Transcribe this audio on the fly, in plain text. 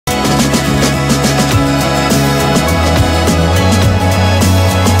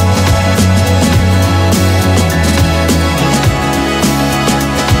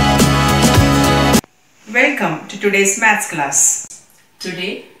today's maths class.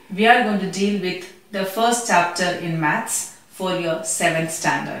 Today we are going to deal with the first chapter in maths for your 7th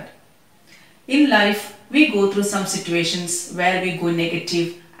standard. In life we go through some situations where we go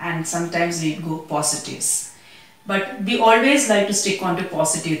negative and sometimes we go positives. But we always like to stick on to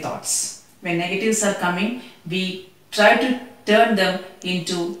positive thoughts. When negatives are coming, we try to turn them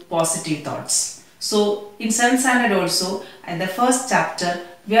into positive thoughts. So in 7th standard also, in the first chapter,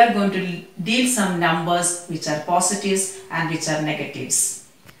 we are going to deal some numbers which are positives and which are negatives.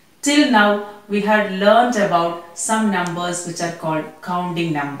 Till now, we had learned about some numbers which are called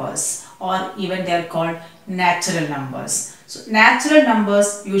counting numbers, or even they are called natural numbers. So natural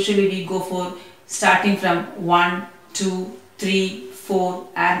numbers usually we go for starting from 1, 2, 3, 4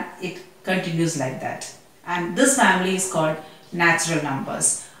 and it continues like that. And this family is called natural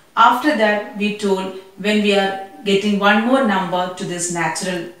numbers. After that, we told when we are getting one more number to this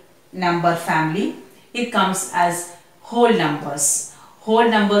natural number family, it comes as whole numbers. Whole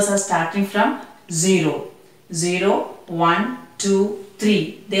numbers are starting from 0. 0, 1, 2,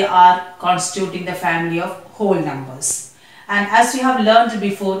 3. They are constituting the family of whole numbers. And as you have learned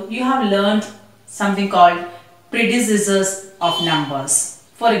before, you have learned something called predecessors of numbers.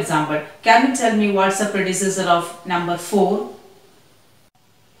 For example, can you tell me what's the predecessor of number 4?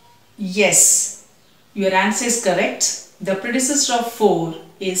 Yes, your answer is correct. The predecessor of 4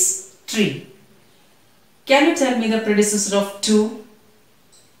 is 3. Can you tell me the predecessor of 2?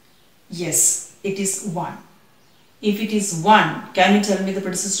 Yes, it is 1. If it is 1, can you tell me the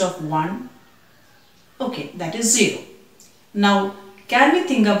predecessor of 1? Okay, that is 0. Now, can we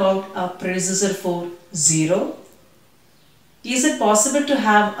think about a predecessor for 0? Is it possible to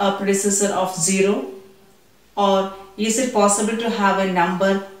have a predecessor of 0? Or is it possible to have a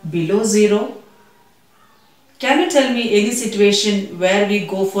number below 0? Can you tell me any situation where we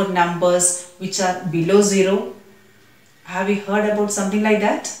go for numbers which are below 0? Have you heard about something like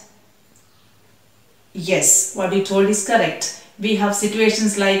that? Yes, what you told is correct. We have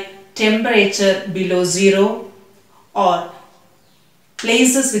situations like temperature below 0 or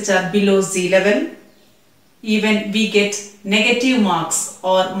places which are below sea level. Even we get negative marks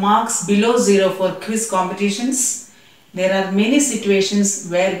or marks below 0 for quiz competitions. There are many situations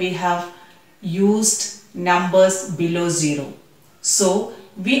where we have used numbers below 0. So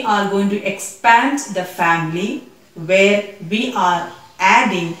we are going to expand the family where we are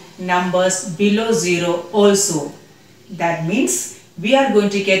adding numbers below 0 also. That means we are going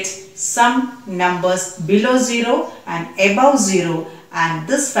to get some numbers below 0 and above 0, and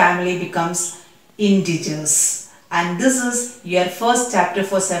this family becomes integers. And this is your first chapter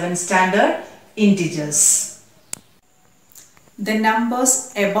for 7th standard, integers. The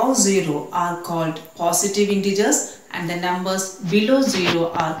numbers above 0 are called positive integers and the numbers below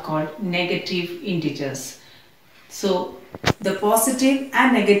 0 are called negative integers. So the positive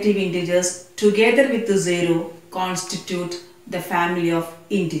and negative integers together with the 0 constitute the family of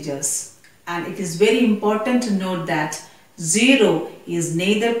integers. And it is very important to note that 0 is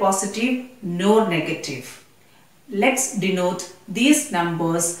neither positive nor negative. Let's denote these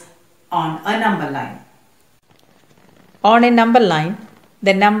numbers on a number line. On a number line,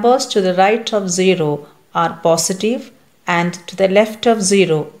 the numbers to the right of 0 are positive and to the left of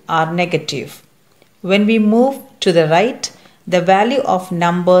 0 are negative. When we move to the right, the value of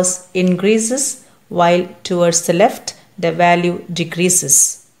numbers increases while towards the left the value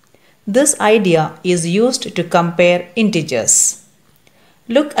decreases. This idea is used to compare integers.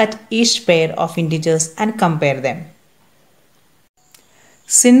 Look at each pair of integers and compare them.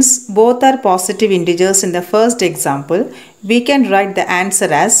 Since both are positive integers in the first example, we can write the answer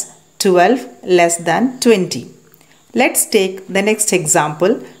as 12 less than 20. Let's take the next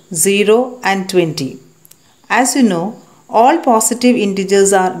example, 0 and 20. As you know, all positive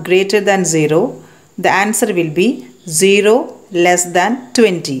integers are greater than 0. The answer will be 0 less than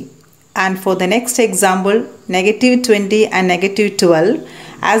 20. And for the next example, negative 20 and negative 12,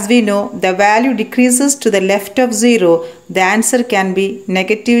 as we know, the value decreases to the left of 0. The answer can be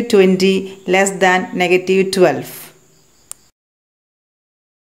negative 20 less than negative 12.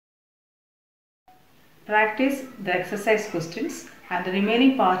 Practice the exercise questions and the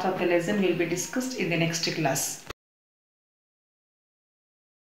remaining part of the lesson will be discussed in the next class.